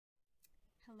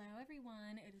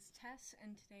everyone, it is Tess,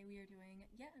 and today we are doing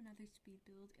yet another speed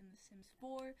build in The Sims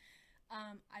 4.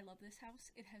 I love this house.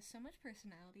 It has so much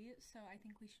personality, so I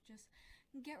think we should just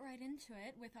get right into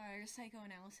it with our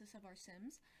psychoanalysis of our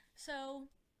Sims. So,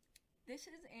 this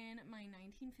is in my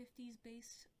 1950s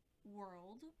based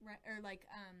world, right, or like,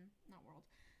 not world,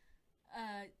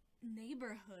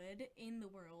 neighborhood in the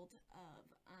world of,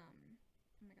 oh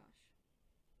my gosh,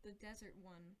 the desert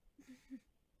one.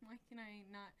 Why can I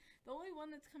not? The only one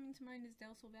that's coming to mind is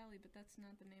Del Sol Valley, but that's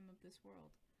not the name of this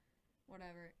world.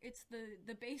 Whatever. It's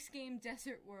the base game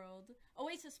desert world.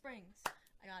 Oasis Springs.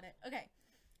 I got it. Okay.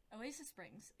 Oasis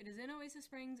Springs. It is in Oasis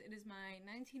Springs. It is my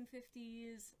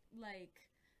 1950s, like,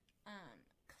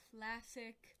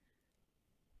 classic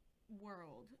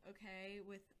world, okay?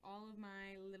 With all of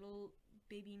my little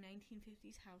baby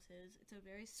 1950s houses. It's a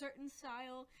very certain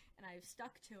style, and I've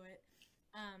stuck to it.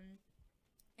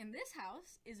 And this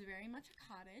house is very much a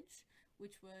cottage,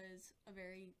 which was a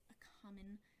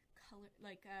common color,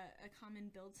 like a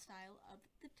common build style of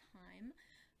the time.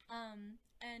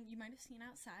 And you might have seen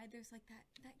outside, there's like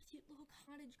that cute little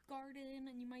cottage garden,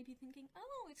 and you might be thinking,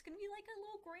 oh, it's gonna be like a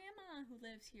little grandma who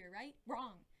lives here, right?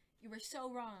 Wrong. You were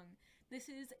so wrong. This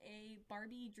is a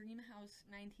Barbie dream house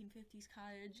 1950s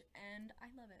cottage, and I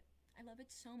love it. I love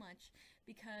it so much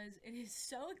because it is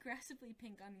so aggressively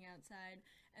pink on the outside,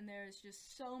 and there's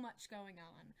just so much going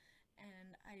on,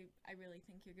 and I really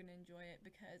think you're gonna enjoy it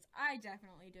because I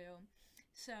definitely do.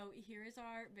 So here is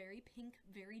our very pink,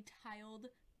 very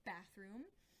tiled bathroom,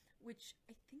 which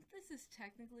I think this is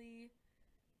technically,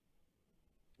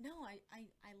 no, I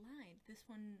lied. This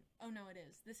one, oh no, it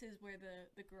is. This is where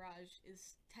the garage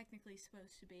is technically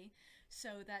supposed to be,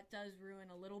 so that does ruin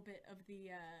a little bit of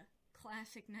the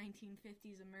classic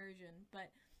 1950s immersion,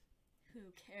 but who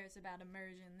cares about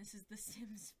immersion? This is The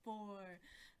Sims 4.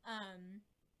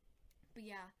 But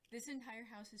yeah, this entire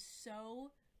house is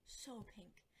so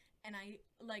pink, and I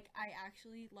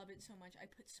actually love it so much. I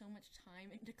put so much time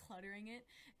into cluttering it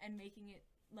and making it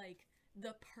like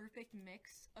the perfect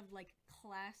mix of like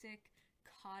classic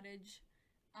cottage,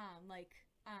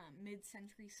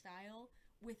 mid-century style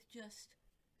with just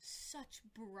such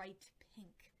bright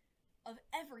pink of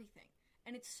everything,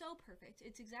 and it's so perfect.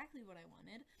 It's exactly what I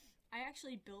wanted. I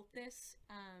actually built this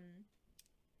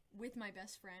with my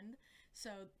best friend,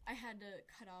 so I had to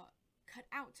cut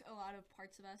out a lot of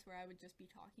parts of us where I would just be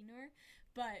talking to her,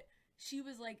 but she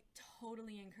was like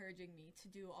totally encouraging me to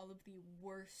do all of the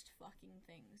worst fucking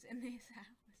things in this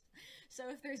house.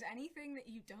 So if there's anything that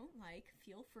you don't like,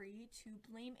 feel free to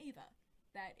blame Ava.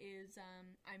 That is,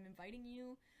 I'm inviting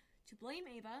you to blame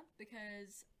Ava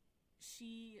because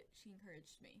she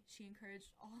encouraged me. She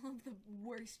encouraged all of the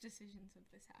worst decisions of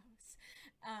this house.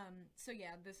 So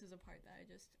yeah, this is a part that I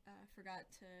just forgot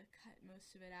to cut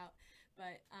most of it out.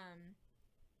 But,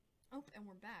 oh, and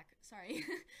we're back. Sorry.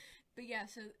 But yeah,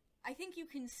 so I think you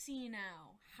can see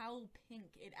now how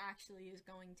pink it actually is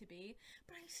going to be.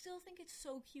 But I still think it's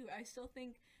so cute. I still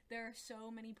think there are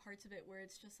so many parts of it where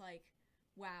it's just like,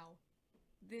 wow,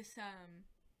 this,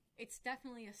 it's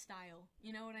definitely a style.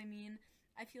 You know what I mean?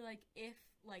 I feel like if,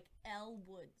 like, Elle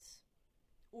Woods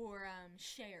or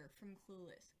Cher from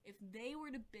Clueless, if they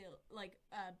were to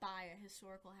buy a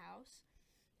historical house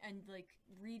and, like,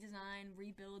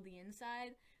 rebuild the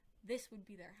inside, this would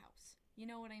be their house. You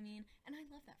know what I mean? And I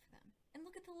love that for them. And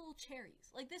look at the little cherries.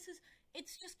 Like,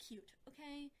 it's just cute,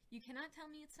 okay? You cannot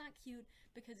tell me it's not cute,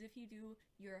 because if you do,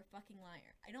 you're a fucking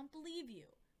liar. I don't believe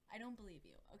you. I don't believe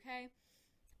you, okay?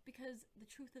 Because the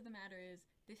truth of the matter is,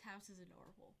 this house is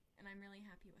adorable, and I'm really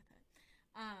happy with it.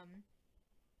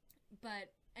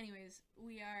 But anyways,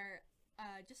 we are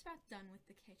just about done with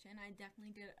the kitchen. I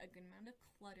definitely did a good amount of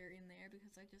clutter in there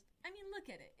because I mean, look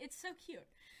at it. It's so cute.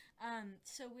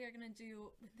 So we are gonna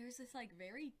there's this like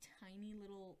very tiny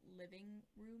little living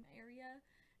room area.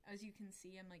 As you can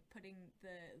see, I'm like putting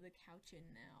the couch in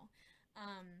now.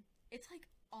 It's like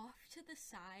off to the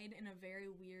side in a very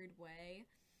weird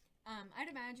way. I'd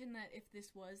imagine that if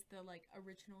this was the, like,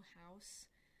 original house,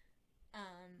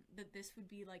 that this would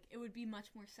be, like, it would be much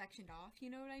more sectioned off,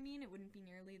 you know what I mean? It wouldn't be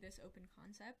nearly this open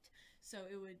concept, so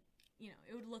it would,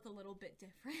 it would look a little bit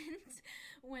different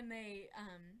when they,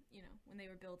 when they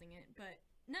were building it, but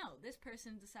no, this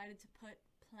person decided to put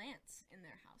plants in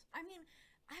their house. I mean,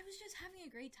 I was just having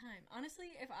a great time.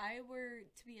 Honestly, if I were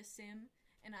to be a Sim,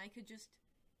 and I could just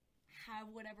have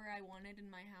whatever I wanted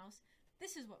in my house,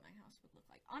 this is what my house would look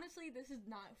like. Honestly, this is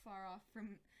not far off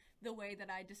from the way that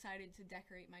I decided to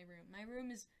decorate my room. My room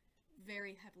is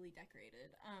very heavily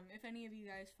decorated. If any of you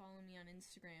guys follow me on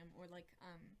Instagram or, like,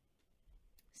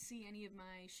 see any of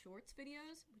my shorts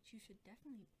videos, which you should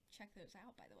definitely check those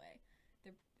out, by the way.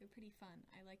 They're pretty pretty fun.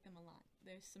 I like them a lot.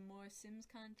 There's some more Sims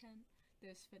content.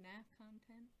 There's FNAF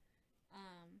content.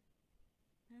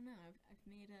 I don't know, I've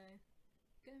made a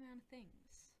good amount of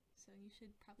things, so you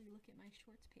should probably look at my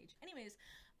shorts page. Anyways,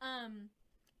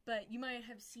 but you might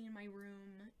have seen my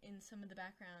room in some of the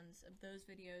backgrounds of those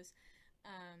videos.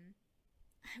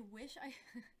 I wish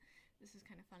this is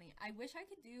kind of funny, I wish I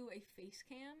could do a face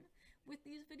cam with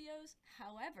these videos.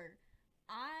 However,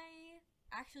 I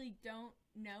actually don't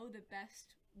know the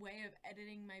best way of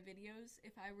editing my videos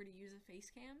if I were to use a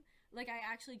face cam. Like, I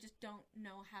actually just don't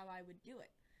know how I would do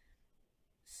it.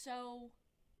 So,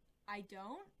 I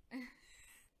don't.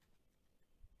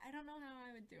 I don't know how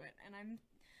I would do it, and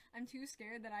I'm too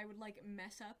scared that I would, like,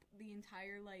 mess up the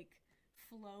entire, like,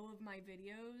 flow of my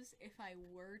videos if I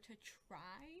were to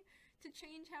try to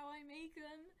change how I make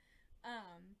them.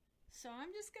 So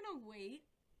I'm just gonna wait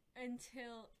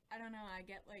until, I don't know, I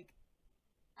get, like,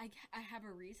 I have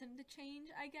a reason to change,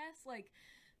 I guess. Like,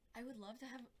 I would love to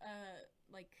have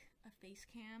a face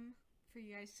cam for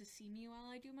you guys to see me while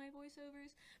I do my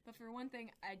voiceovers, but for one thing,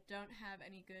 I don't have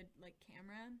any good, like,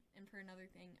 camera, and for another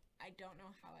thing, I don't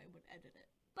know how I would edit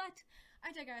it. But I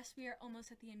digress. We are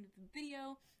almost at the end of the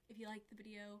video. If you like the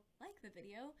video,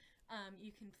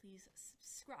 you can please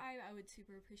subscribe. I would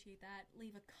super appreciate that.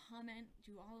 Leave a comment,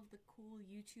 do all of the cool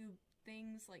YouTube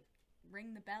things, like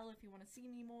ring the bell if you want to see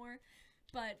me more.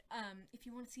 But if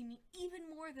you want to see me even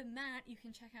more than that, you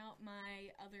can check out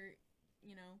my other,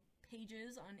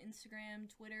 pages on Instagram,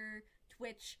 Twitter,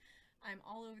 Twitch. I'm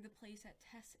all over the place at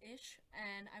Tess-ish,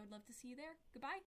 and I would love to see you there. Goodbye!